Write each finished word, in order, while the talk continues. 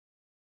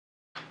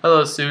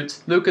Hello,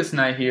 Suits. Lucas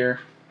and I here.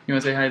 You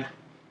want to say hi?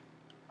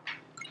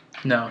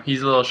 No,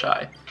 he's a little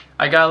shy.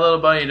 I got a little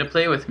buddy to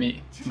play with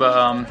me,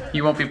 but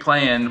he won't be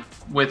playing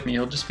with me.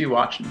 He'll just be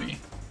watching me.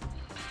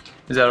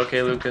 Is that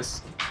okay,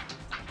 Lucas?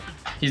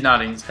 He's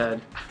nodding his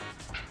head.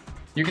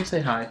 You can say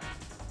hi.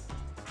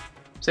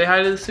 Say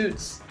hi to the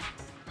Suits.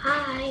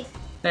 Hi.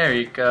 There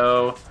you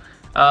go.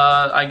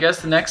 I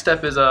guess the next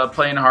step is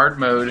playing hard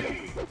mode,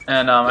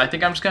 and I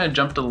think I'm just gonna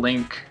jump to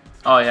Link.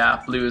 Oh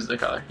yeah, blue is the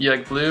color. You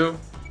like blue,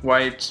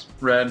 white,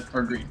 red,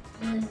 or green?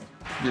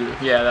 Blue.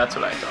 Yeah, that's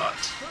what I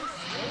thought.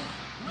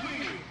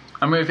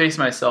 I'm gonna face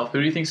myself. Who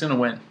do you think's gonna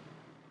win?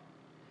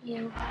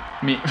 You.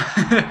 Me.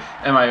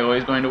 Am I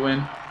always going to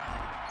win?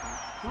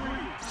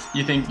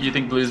 You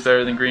think blue's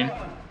better than green?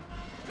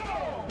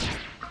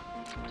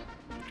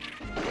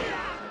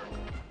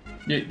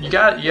 You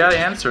gotta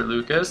answer,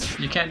 Lucas.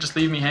 You can't just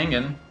leave me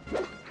hanging.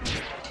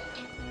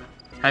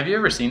 Have you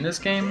ever seen this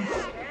game?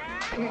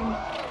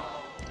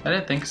 I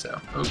didn't think so.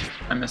 Oh,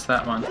 I missed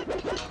that one.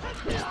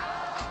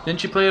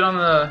 Didn't you play it on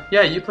the...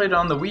 Yeah, you played it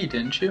on the Wii,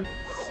 didn't you?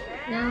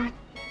 No.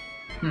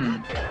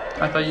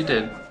 I thought you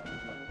did.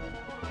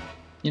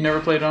 You never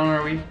played it on our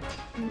Wii?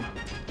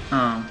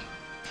 Oh.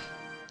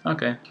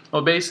 Okay.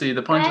 Well, basically,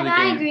 the point of the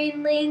game... Bye,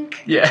 Green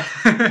Link. Yeah.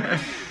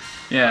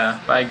 Yeah,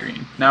 bye,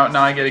 Green. Now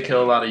I get to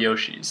kill a lot of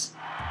Yoshis.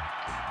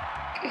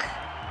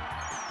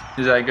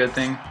 Is that a good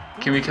thing?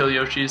 Can we kill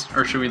Yoshis,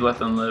 or should we let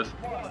them live?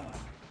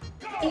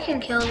 You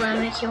can kill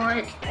them if you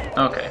want.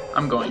 Okay,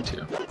 I'm going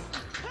to.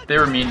 They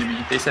were mean to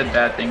me. They said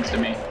bad things to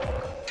me.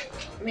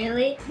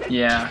 Really?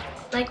 Yeah.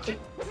 Like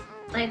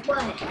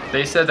what?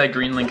 They said that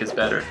Green Link is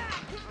better.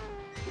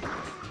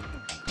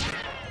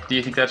 Do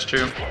you think that's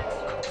true?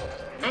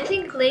 I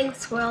think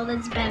Link's world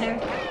is better.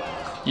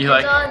 You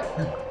like all,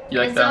 you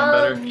like that one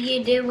better? All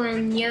you do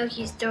in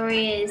Yoshi's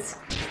story is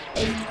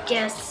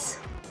just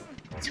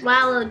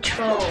swallow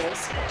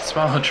trolls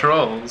Swallow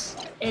trolls.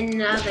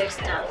 and other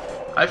stuff.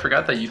 I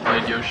forgot that you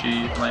played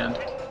Yoshi Land.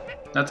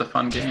 That's a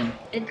fun game.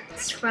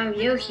 It's from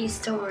Yoshi's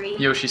story.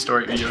 Yoshi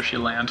Story or Yoshi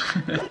Land.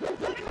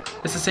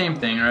 It's the same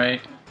thing,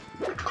 right?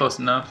 Close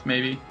enough,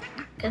 maybe.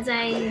 Cause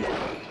I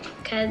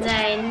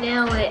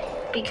know it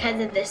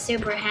because of the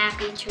super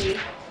happy tree.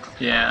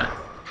 Yeah.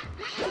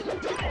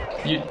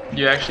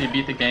 You actually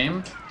beat the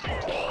game?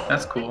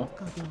 That's cool.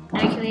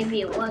 Actually,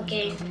 beat what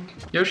game?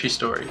 Yoshi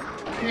Story.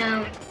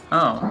 No.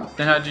 Oh,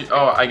 then how'd you?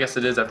 Oh, I guess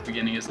it is at the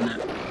beginning, isn't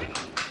it?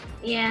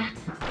 Yeah.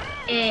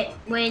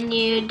 When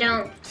you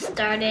don't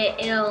start it,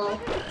 it'll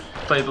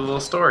Play the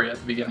little story at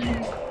the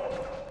beginning.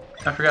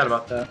 I forgot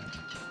about that.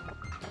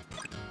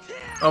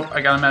 Oh,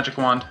 I got a magic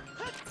wand.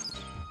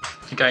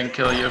 Think I can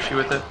kill Yoshi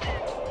with it?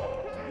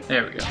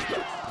 There we go.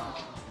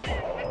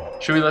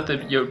 Should we let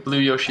the blue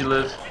Yoshi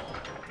live?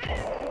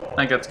 I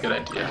think that's a good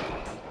idea.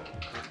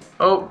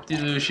 Oh,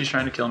 she's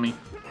trying to kill me.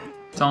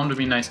 Tell him to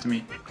be nice to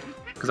me,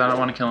 because I don't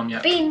want to kill him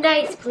yet. be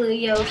nice, Blue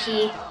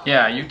Yoshi.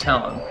 Yeah, you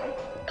tell him.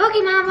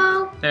 Pokemon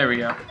Ball. There we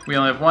go. We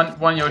only have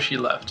one Yoshi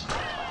left.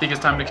 Think it's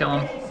time to kill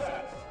him?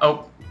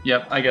 Oh,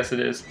 yep, I guess it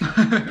is.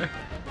 And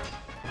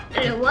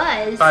it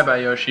was. Bye-bye,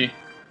 Yoshi.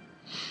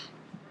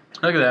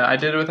 Look at that, I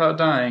did it without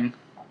dying.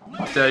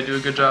 Did I do a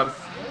good job?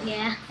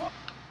 Yeah.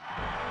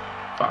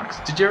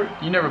 Fox.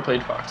 You never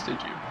played Fox, did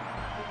you?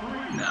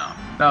 No.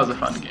 That was a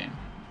fun game.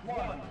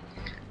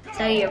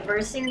 So you're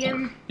versing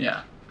him?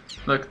 Yeah.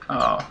 Look,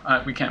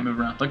 we can't move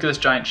around. Look at this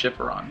giant ship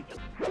we're on.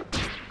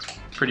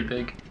 Pretty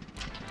big.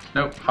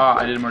 Nope.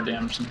 I did more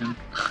damage than him.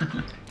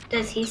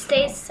 Does he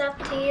say stuff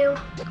to you?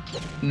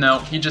 No,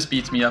 he just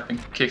beats me up and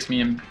kicks me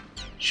and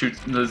shoots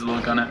his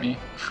little gun at me.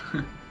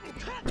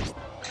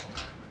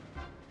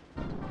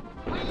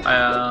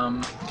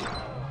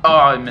 Oh,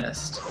 I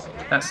missed.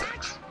 That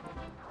sucks.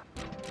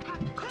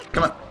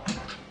 Come on.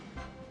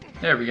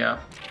 There we go.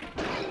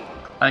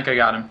 I think I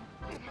got him.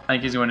 I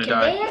think he's going to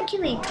die. Can they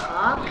actually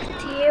talk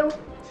to you?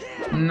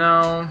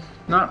 No,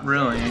 not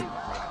really.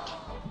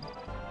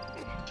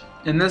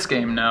 In this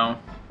game, no.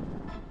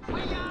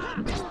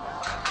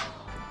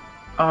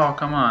 Oh,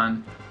 come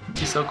on.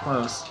 He's so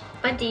close.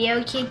 But the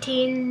Yoshi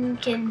team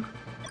can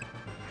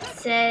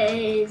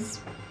says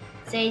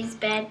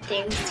bad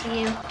things to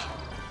you.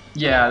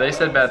 Yeah, they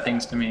said bad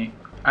things to me.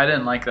 I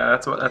didn't like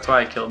that. That's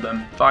why I killed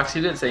them.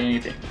 Foxy didn't say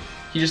anything.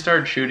 He just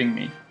started shooting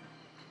me.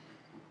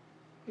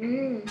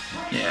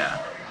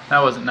 Yeah, that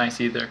wasn't nice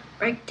either.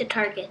 Break the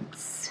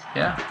targets.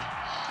 Yeah,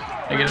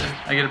 I get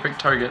to pick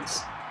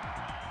targets.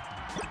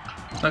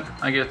 Look,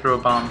 I get to throw a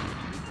bomb.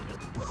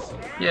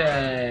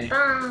 Yay!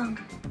 Bomb.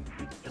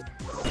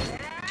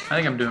 I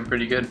think I'm doing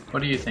pretty good.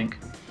 What do you think?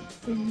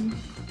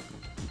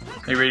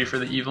 Are you ready for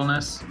the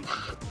evilness?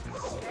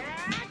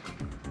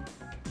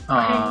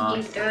 Why did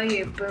you throw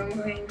your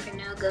boomerang for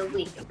no good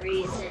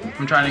reason?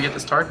 I'm trying to get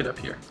this target up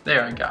here.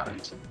 There, I got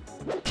it.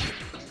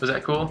 Was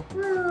that cool?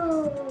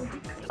 Woo.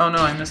 Oh no,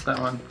 I missed that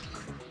one.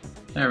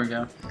 There we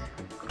go.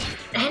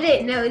 I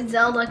didn't know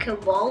Zelda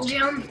could wall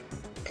jump.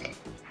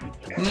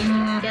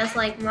 Just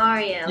like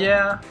Mario.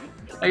 Yeah,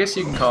 I guess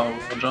you can call it a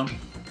wall jump.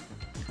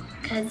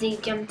 Because he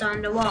jumped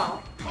on the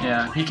wall.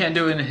 Yeah, he can't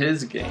do it in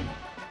his game.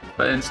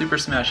 but in Super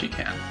Smash he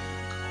can.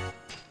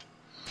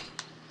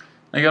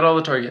 I got all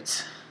the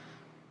targets.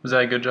 Was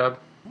that a good job?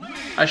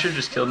 I should have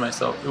just killed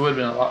myself. It would have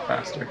been a lot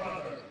faster.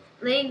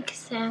 Link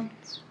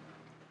sounds.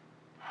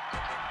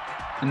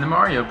 In the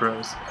Mario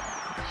Bros.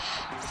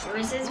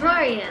 Versus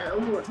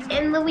Mario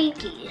and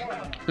Luigi.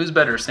 Who's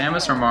better,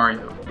 Samus or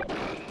Mario?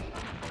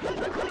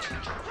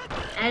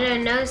 I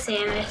don't know,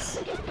 Samus.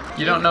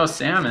 You don't know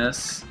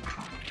Samus?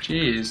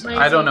 Jeez, What is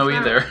I don't he know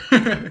from?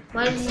 either.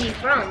 What is he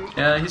from?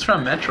 Yeah, he's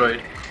from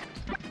Metroid.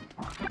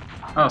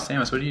 Oh,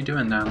 Samus, what are you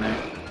doing down there?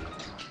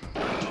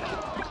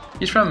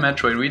 He's from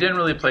Metroid. We didn't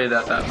really play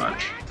that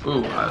much.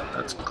 Ooh,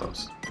 that's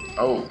close.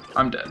 Oh,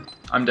 I'm dead.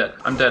 I'm dead.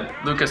 I'm dead.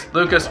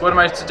 Lucas, what am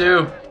I to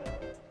do?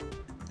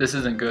 This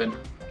isn't good.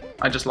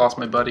 I just lost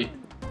my buddy.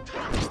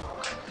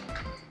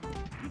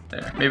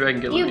 There, maybe I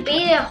can get You Luigi.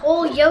 beat a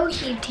whole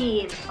Yoshi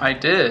team. I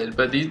did,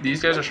 but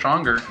these guys are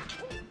stronger,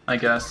 I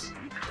guess.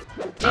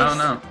 I don't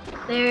know.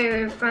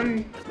 They're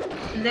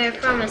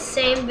from a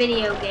same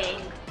video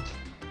game.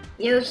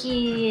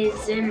 Yoshi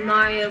is in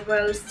Mario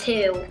Bros.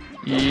 2.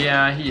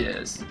 Yeah, he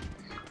is.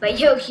 But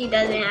Yoshi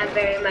doesn't have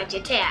very much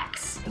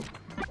attacks.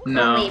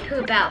 No. Only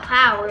poop out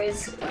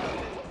powers.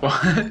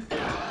 What?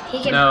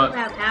 He can No. poop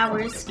out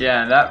powers.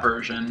 Yeah, that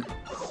version.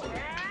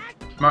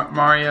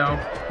 Mario,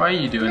 why are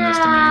you doing this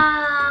to me?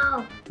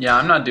 No. Yeah,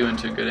 I'm not doing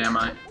too good, am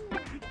I?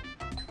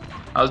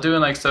 I was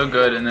doing like so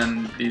good, and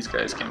then these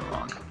guys came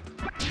along.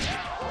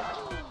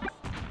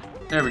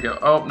 There we go.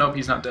 Oh, nope,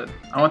 he's not dead.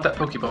 I want that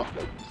Pokeball.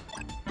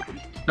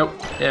 Nope,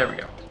 there we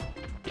go.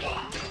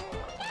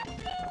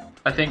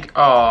 I think,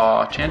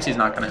 oh, Chansey's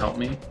not gonna help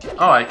me.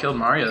 Oh, I killed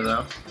Mario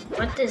though.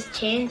 What does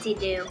Chansey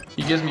do?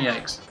 He gives me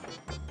eggs.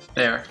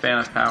 There, fan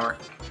of power.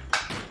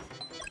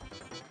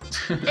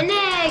 An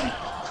egg!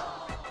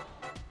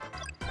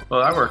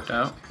 Well, that worked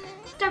out.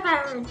 Star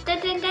power.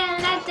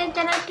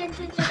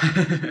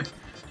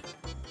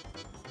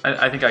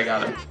 I think I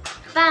got him.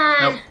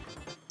 Fine. Nope.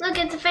 Look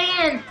at the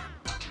fan.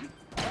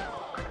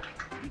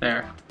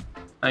 There.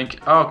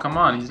 Oh, come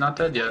on, he's not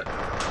dead yet.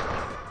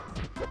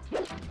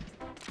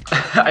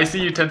 I see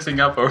you tensing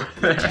up over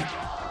there.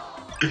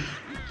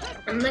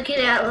 I'm looking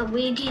at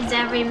Luigi's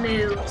every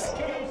move.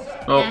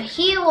 Well, Now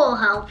he will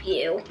help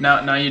you.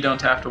 now you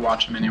don't have to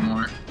watch him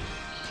anymore.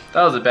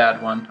 That was a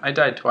bad one. I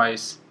died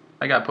twice.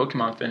 I got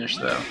Pokemon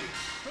finished though.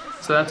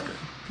 So that's good.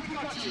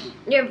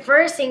 You're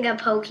versing a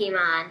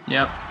Pokemon.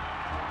 Yep.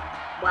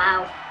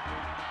 Wow.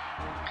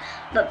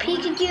 But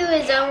Pikachu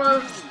is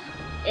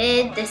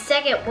the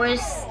second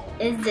worst.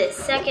 Is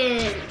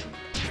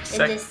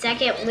the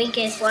second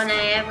weakest one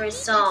I ever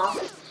saw.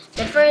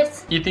 The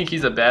first. You think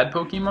he's a bad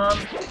Pokemon?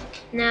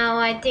 No,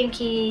 I think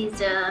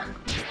he's a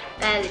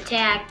bad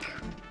attack.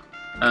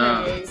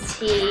 Oh.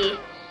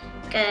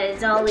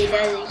 Because all he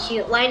does is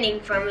shoot lightning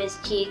from his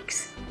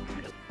cheeks.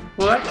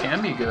 Well, that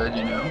can be good,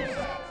 you know.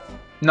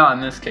 Not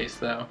in this case,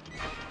 though.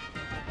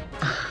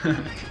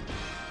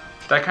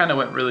 That kind of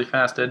went really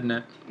fast, didn't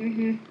it?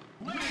 Mhm.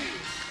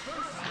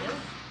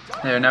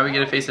 There, now we get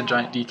to face a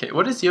giant DK.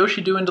 What is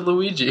Yoshi doing to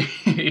Luigi?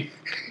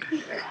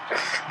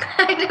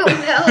 I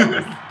don't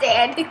know.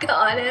 Standing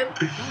on him.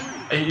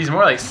 He's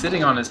more like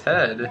sitting on his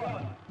head.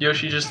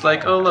 Yoshi just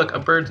like, oh look, a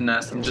bird's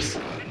nest, and just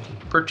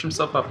perch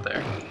himself up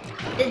there.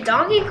 Is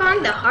Donkey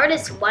Kong the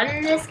hardest one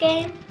in this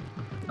game?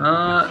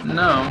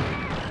 No.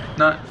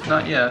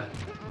 Not yet.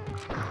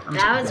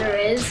 Bowser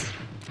is.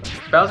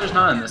 Bowser's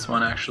not in this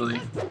one, actually.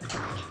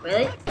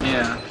 Really?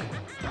 Yeah.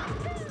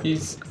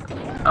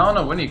 I don't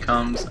know when he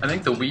comes. I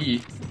think the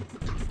Wii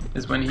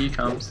is when he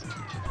comes.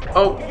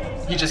 Oh,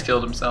 he just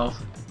killed himself.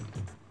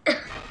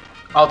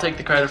 I'll take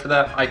the credit for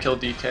that. I killed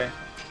DK.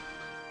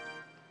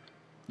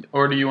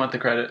 Or do you want the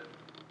credit?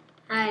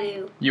 I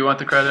do. You want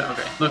the credit?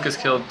 Okay. Lucas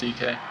killed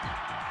DK.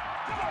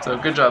 So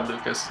good job,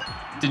 Lucas.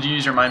 Did you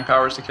use your mind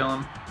powers to kill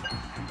him?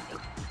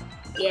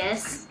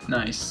 Yes.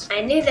 Nice.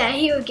 I knew that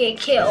he would get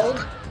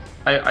killed.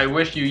 I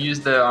wish you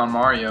used that on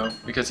Mario,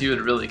 because he would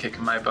really kick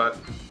my butt.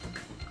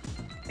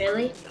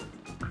 Really?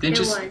 Didn't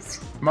Who you? was?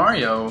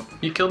 Mario.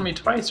 He killed me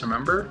twice,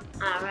 remember?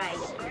 Alright.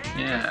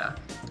 Yeah.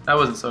 That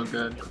wasn't so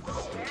good.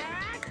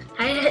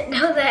 I didn't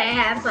know that I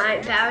had my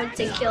power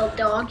to kill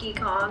Donkey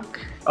Kong.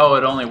 Oh,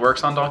 it only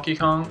works on Donkey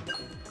Kong?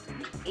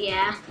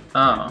 Yeah.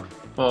 Oh.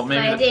 Well, But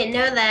maybe. I didn't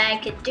know that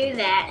I could do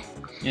that.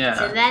 Yeah.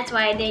 So that's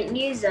why I didn't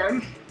use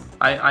them.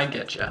 I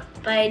get ya.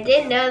 But I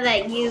did know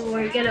that you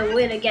were gonna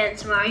win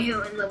against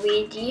Mario and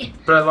Luigi.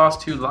 But I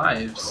lost 2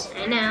 lives.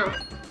 I know.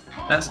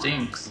 That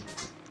stinks.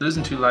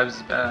 Losing 2 lives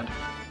is bad.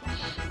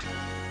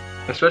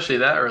 Especially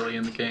that early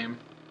in the game.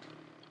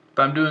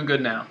 But I'm doing good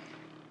now.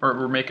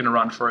 We're making a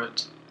run for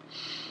it.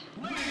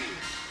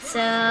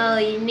 So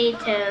you need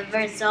to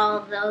verse all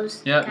of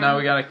those. Yep, now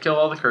we gotta kill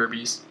all the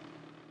Kirbys.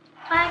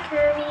 Bye,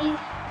 Kirby.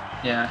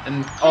 Yeah,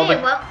 and all Hey,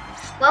 the... well,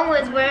 one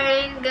was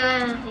wearing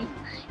a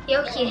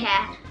Yoshi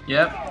hat.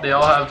 Yep, they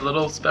all have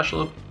little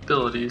special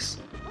abilities.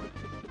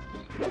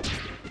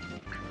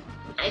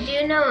 I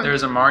do know.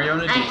 There's a Mario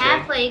and a I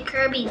have DK. played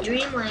Kirby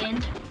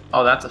Dreamland.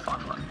 Oh, that's a fun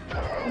one.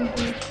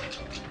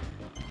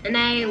 And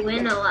I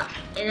win a lot.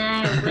 And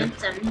I win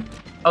some.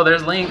 Oh,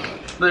 there's Link.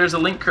 there's a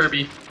Link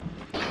Kirby.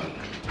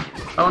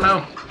 Oh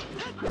no.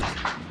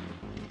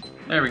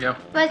 There we go.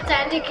 But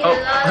time to kill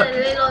all the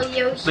little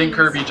Yoshis. Link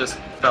Kirby just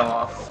fell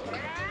off.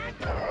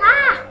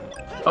 Ah!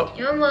 Oh.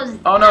 You almost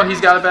Oh no, he's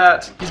got a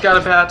bat. He's got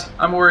a bat.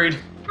 I'm worried.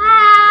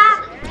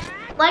 Ah!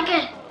 Like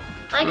a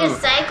Ooh.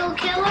 cycle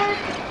killer?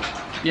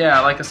 Yeah,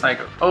 like a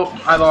psycho. Oh,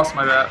 I lost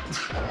my bat.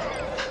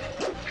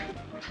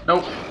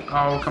 Nope.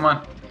 Oh, come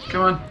on.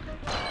 Come on.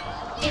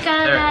 You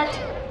got There. that.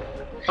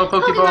 Oh,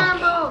 Pokeball.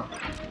 Ball.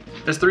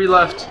 There's 3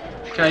 left.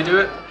 Can I do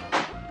it?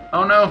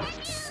 Oh no.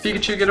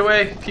 Pikachu, get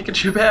away.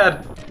 Pikachu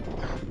bad.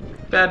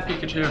 Bad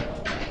Pikachu.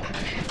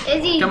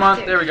 Is he? Come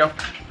on. There we go.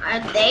 Are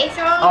they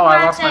throwing Oh,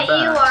 I rocks lost my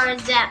at you, bat. or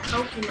is that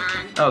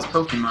Pokemon? That was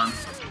Pokemon.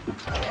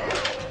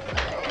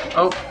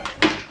 Oh.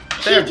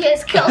 There. He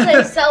just killed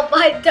himself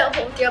by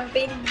double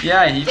jumping.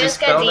 Yeah, he just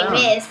fell because down.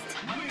 he missed.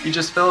 He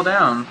just fell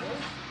down.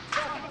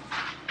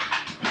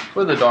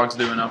 What are the dogs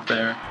doing up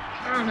there?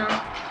 I don't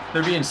know.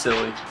 They're being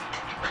silly.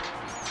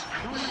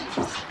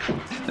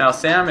 Now,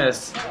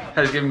 Samus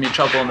has given me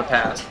trouble in the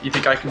past. You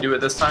think I can do it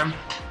this time?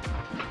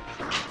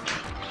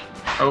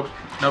 Oh,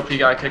 nope, he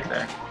got a kick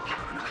there.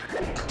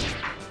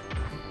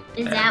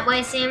 Is that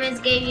why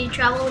Samus gave you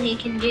trouble? He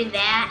can do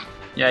that?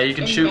 Yeah, you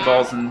can And shoot that.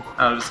 balls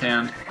out of his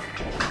hand.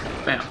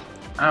 Bam.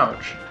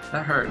 Ouch.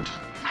 That hurt.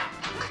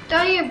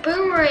 Throw your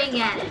boomerang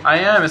at it. I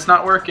am, it's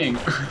not working.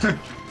 Ow.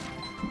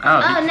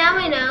 Oh, now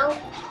I know.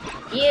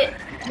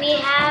 We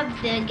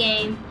have the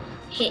game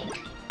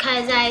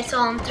because I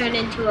saw him turn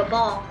into a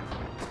ball.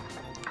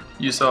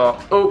 You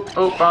saw. Oh,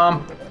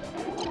 bomb.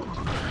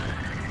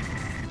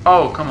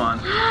 Oh, come on.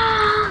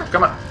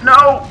 Come on.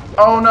 No!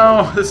 Oh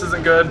no, this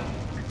isn't good.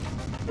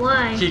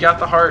 Why? He got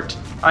the heart.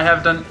 I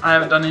haven't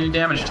done any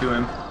damage to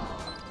him.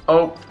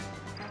 Oh.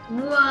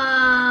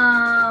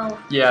 Whoa.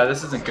 Yeah,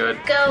 this isn't good.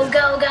 Go,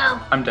 go, go.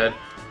 I'm dead.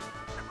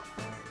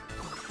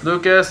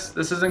 Lucas,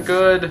 this isn't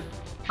good.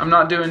 I'm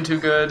not doing too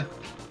good.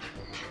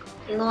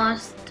 He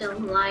lost a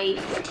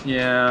life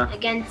Yeah.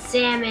 against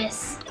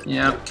Samus.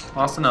 Yep.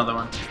 Lost another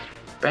one.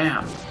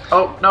 Bam.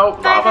 Oh, no.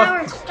 5 Lava.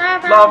 hours.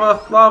 5 hours.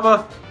 Lava.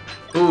 Lava.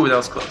 Ooh, that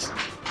was close.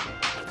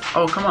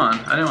 Oh, come on.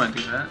 I didn't want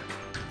to do that.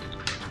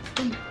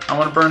 I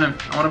want to burn him.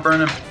 I want to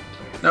burn him.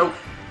 Nope.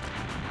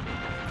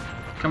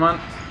 Come on.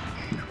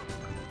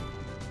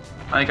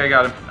 I think I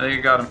got him. I think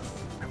I got him.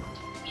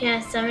 Yeah,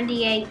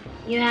 78.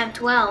 You have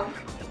 12.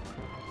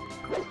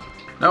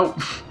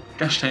 Nope.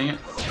 Gosh dang it.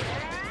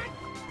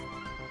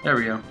 There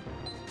we go.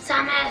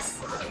 Samus.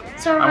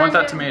 I want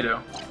that surrender.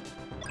 tomato.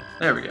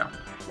 There we go.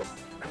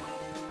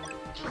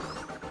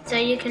 So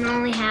you can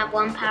only have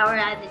 1 power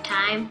at a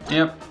time?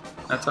 Yep.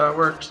 That's how it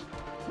works.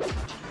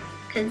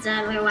 Because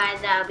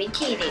otherwise that would be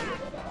cheating.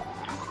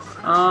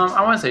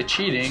 I want to say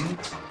cheating.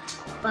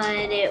 But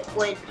it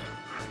would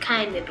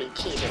kind of be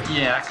cheating.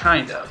 Yeah,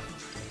 kind of.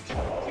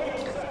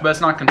 But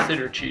it's not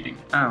considered cheating.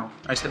 Ow.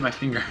 I just hit my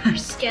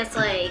fingers. Just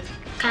like,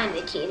 kind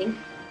of cheating.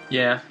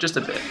 Yeah, just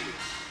a bit.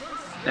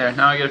 There,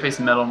 now I gotta face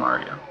Metal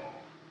Mario.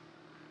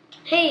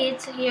 Hey,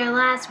 it's your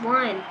last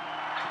one.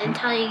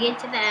 Until you get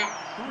to that.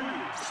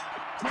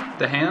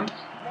 The hand?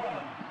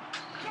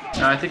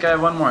 No, I think I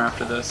have one more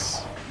after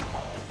this.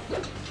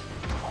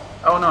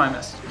 Oh no, I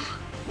missed.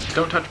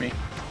 Don't touch me,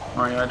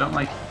 Mario, I don't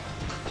like...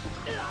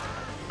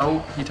 Oh,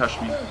 he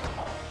touched me.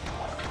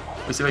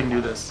 Let's see if I can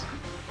do this.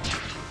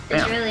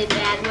 It's Bam. really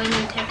bad when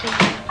you touch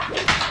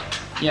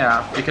it.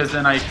 Yeah, because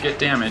then I get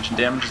damage, and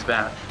damage is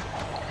bad.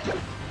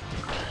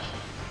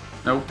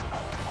 Nope,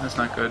 that's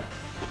not good.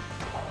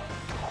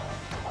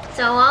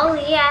 So all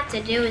he has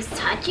to do is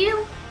touch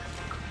you?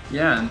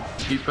 Yeah, and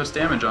he puts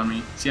damage on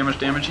me. See how much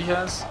damage he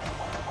has?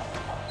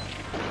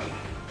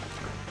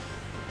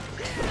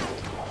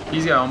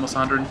 He's got almost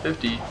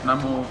 150, and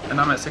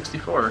I'm at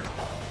 64.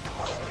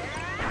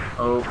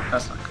 Oh,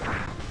 that's not good.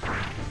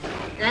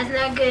 That's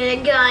not good.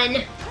 A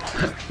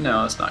gun.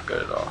 No, it's not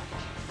good at all.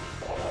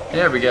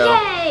 There we go.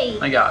 Yay!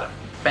 I got it.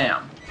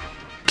 Bam.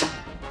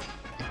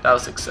 That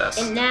was success.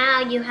 And now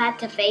you have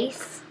to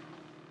face.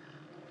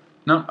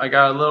 Nope, I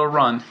got a little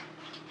run.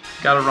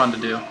 Got a run to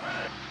do.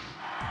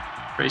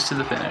 Race to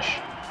the finish.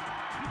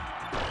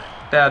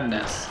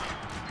 Badness.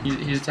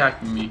 He's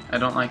attacking me. I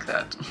don't like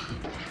that.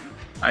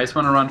 I just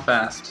want to run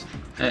fast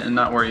and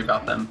not worry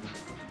about them.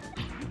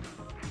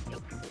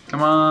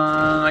 Come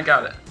on, I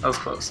got it. That was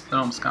close. That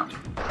almost got me.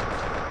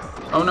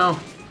 Oh no,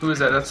 who is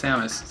that? That's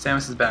Samus.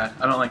 Samus is bad.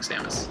 I don't like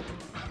Samus.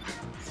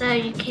 So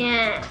you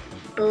can't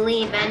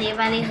believe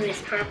anybody who's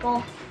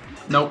purple?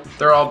 Nope,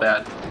 they're all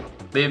bad.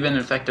 They've been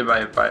infected by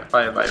a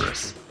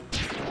virus.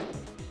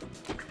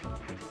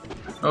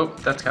 Oh,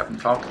 that's Captain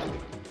Falcon.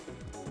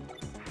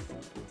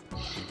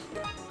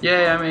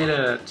 Yay, I made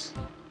it!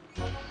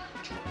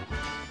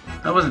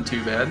 That wasn't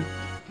too bad.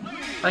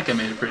 I think I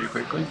made it pretty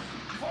quickly.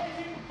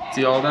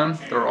 See all of them?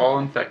 They're all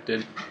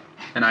infected.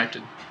 And I have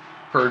to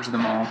purge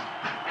them all.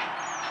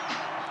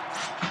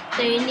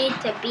 So you need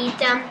to beat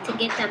them to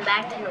get them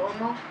back to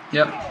normal?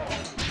 Yep.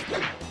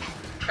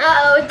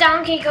 Uh-oh,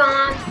 Donkey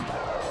Kong!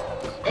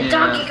 It's Yeah.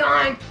 Donkey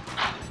Kong!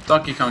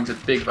 Donkey Kong's a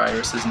big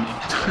virus, isn't he?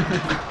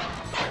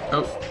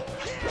 Oh.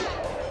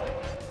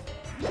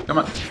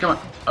 Come on, come on.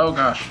 Oh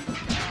gosh.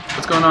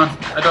 What's going on?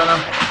 I don't know.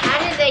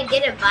 How did they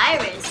get a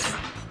virus?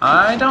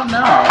 I don't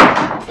know.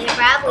 They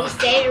probably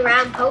stayed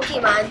around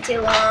Pokemon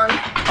too long.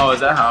 Oh, is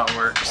that how it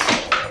works?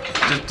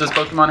 Does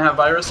Pokemon have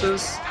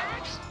viruses?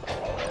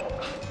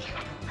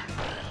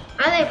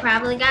 Or they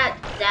probably got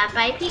zapped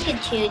by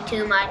Pikachu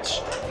too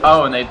much.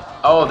 Oh, and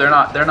they're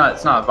not,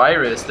 it's not a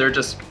virus, they're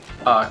just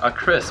a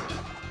crisp.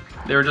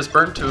 They were just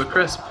burnt to a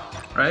crisp,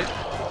 right?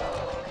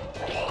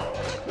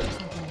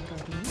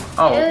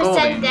 Oh, Who Goldie.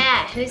 sent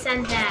that? Who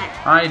sent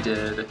that? I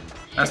did.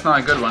 That's not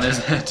a good one, is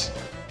it?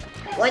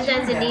 What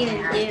does it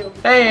even do?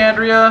 Hey,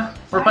 Andrea!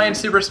 We're playing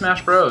Super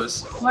Smash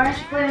Bros. Why aren't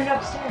you playing it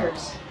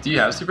upstairs? Do you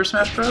have Super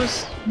Smash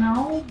Bros?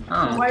 No.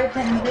 Oh. Why are you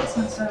playing in the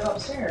basement instead of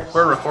upstairs?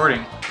 We're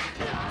recording.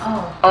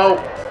 Oh. Oh!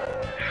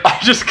 I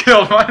just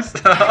killed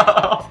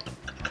myself!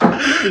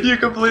 You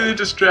completely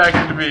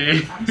distracted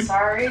me. I'm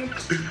sorry.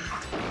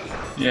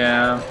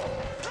 Yeah.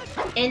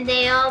 And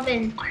they've all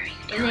been.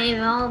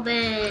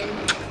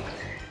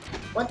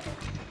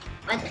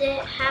 What did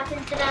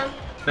happen to them?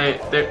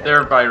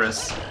 They're a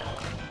virus.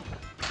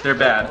 They're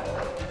bad.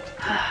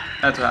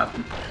 That's what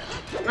happened.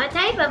 What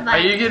type of virus? Are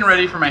you getting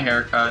ready for my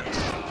haircut?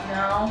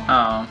 No.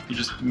 Oh, you're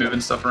just moving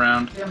stuff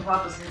around. Then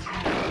Papa's in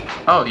town.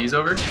 Oh, he's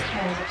over?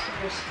 Yeah, he's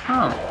upstairs.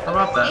 Oh, how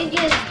about that? It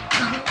just.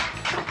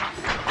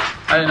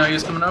 I didn't know he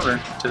was coming over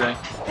today.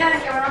 Yeah,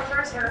 he went up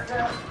for his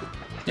haircut.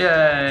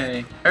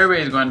 Yay!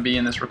 Everybody's going to be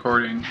in this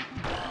recording.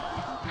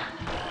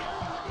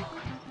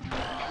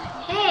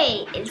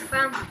 Hey, it's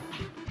from.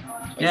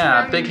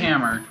 Yeah, Big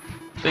Hammer.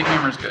 Big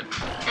Hammer's good.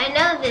 I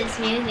know this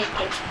music.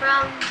 It's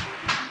from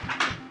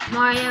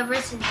Mario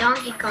vs.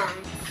 Donkey Kong.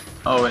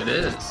 Oh, it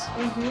is?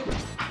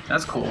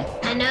 That's cool.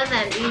 I know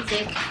that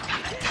music.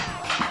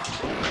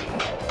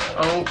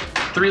 Oh,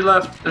 3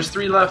 left. There's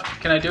 3 left.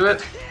 Can I do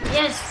it?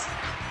 Yes.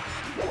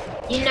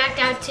 You knocked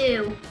out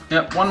 2.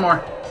 Yep, 1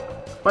 more.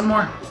 1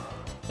 more.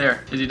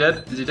 There. Is he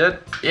dead? Is he dead?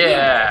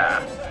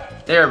 Yeah!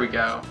 There we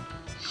go.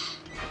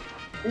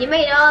 You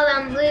made all of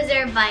them lose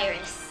their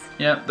virus.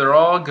 Yep, they're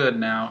all good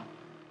now.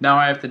 Now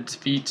I have to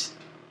defeat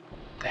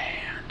the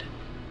hand.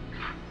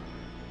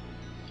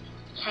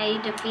 Have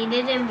you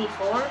defeated him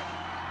before?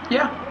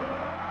 Yeah.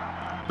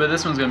 But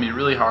this one's going to be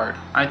really hard.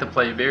 I have to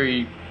play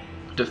very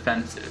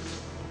defensive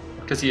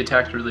because he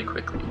attacked really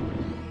quickly.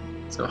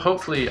 So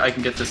hopefully I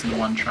can get this in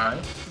 1 try.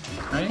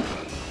 Right?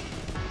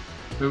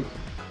 Oop.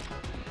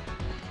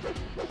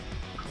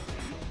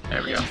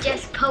 There we go. He's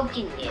just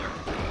poking you.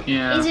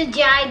 Yeah. He's a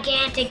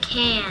gigantic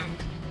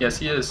hand. Yes,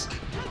 he is.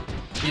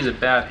 He's a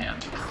bad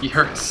hand. He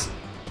hurts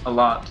a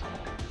lot.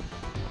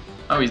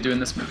 Oh, he's doing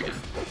this move again.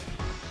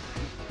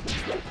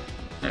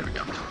 There we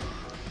go.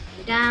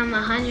 You got him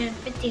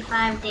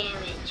 155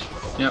 damage.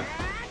 Yep.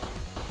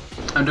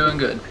 I'm doing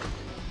good.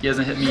 He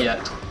hasn't hit me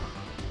yet.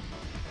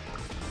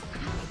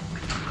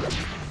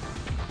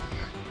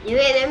 You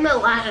hit him a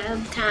lot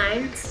of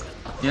times.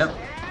 Yep.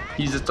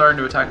 He's starting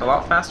to attack a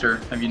lot faster.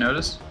 Have you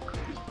noticed?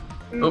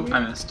 Oh, I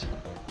missed.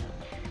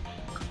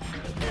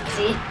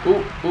 See?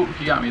 Oh,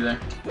 he got me there.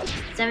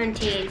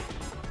 17.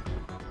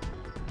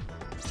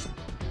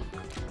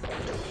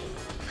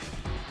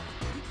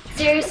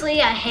 Seriously,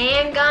 a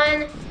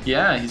handgun?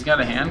 Yeah, he's got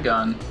a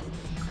handgun.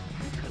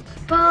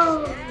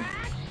 Boom!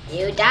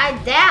 You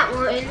died that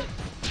one.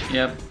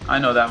 Yep, I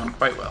know that one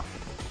quite well.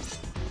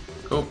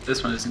 Oh,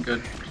 this one isn't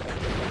good.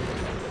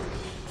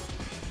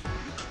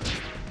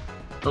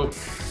 Oh,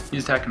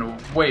 he's attacking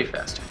way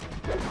faster.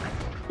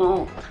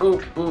 Ooh,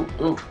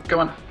 come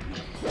on.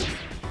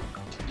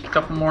 A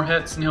couple more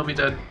hits and he'll be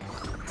dead.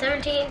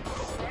 17.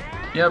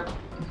 Yep.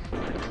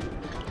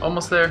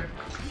 Almost there.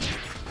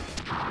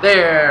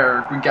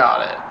 There, we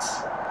got it.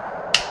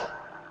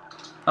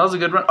 That was a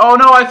good run. Oh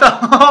no, I fell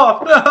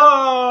off.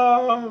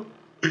 No.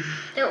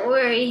 Don't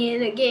worry,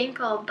 in a game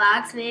called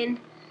Boxman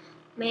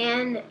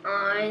Man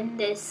on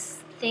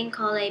this thing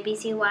called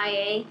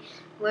ABCYA,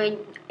 where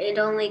it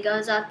only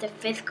goes up to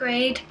 5th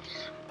grade,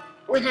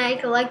 when I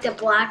collect a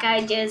block,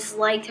 I just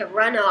like to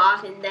run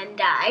off and then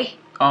die.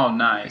 Oh,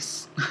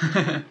 nice.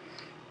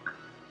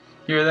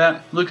 Hear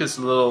that? Lucas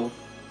is a little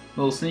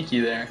sneaky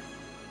there.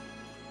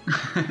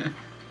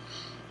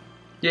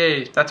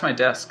 Yay, that's my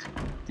desk.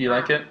 Do you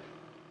like it?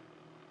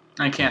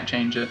 I can't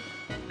change it.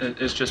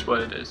 It's just what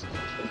it is.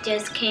 It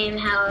just came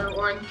how it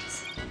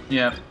wants.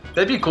 Yeah.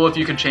 That'd be cool if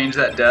you could change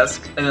that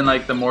desk, and then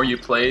like the more you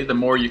play, the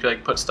more you could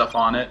like put stuff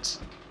on it,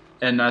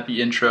 and at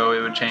the intro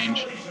it would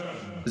change.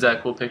 Is that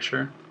a cool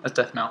picture? That's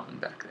Death Mountain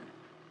back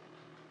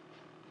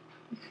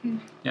there.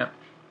 Yep.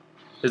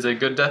 Is it a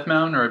good Death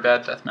Mountain or a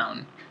bad Death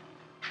Mountain?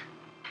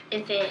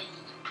 If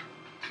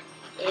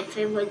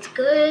it was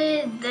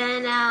good,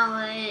 then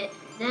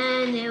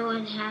it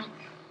would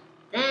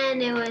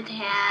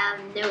have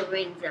no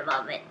rings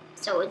above it.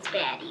 So it's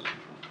baddie.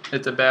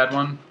 It's a bad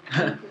one?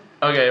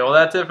 Okay, well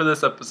that's it for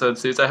this episode,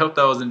 Suits. I hope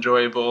that was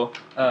enjoyable.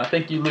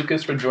 Thank you,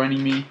 Lucas, for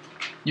joining me.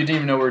 You didn't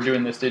even know we were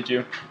doing this, did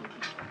you?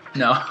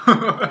 No.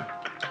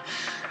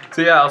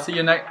 So yeah, I'll see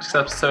you next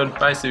episode.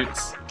 Bye,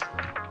 Suits.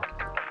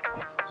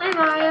 Hi,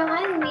 Mario.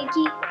 Hi,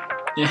 Luigi.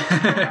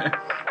 Yeah.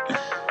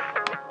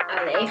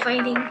 Are they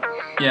fighting?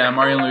 Yeah,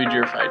 Mario and Luigi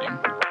are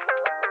fighting.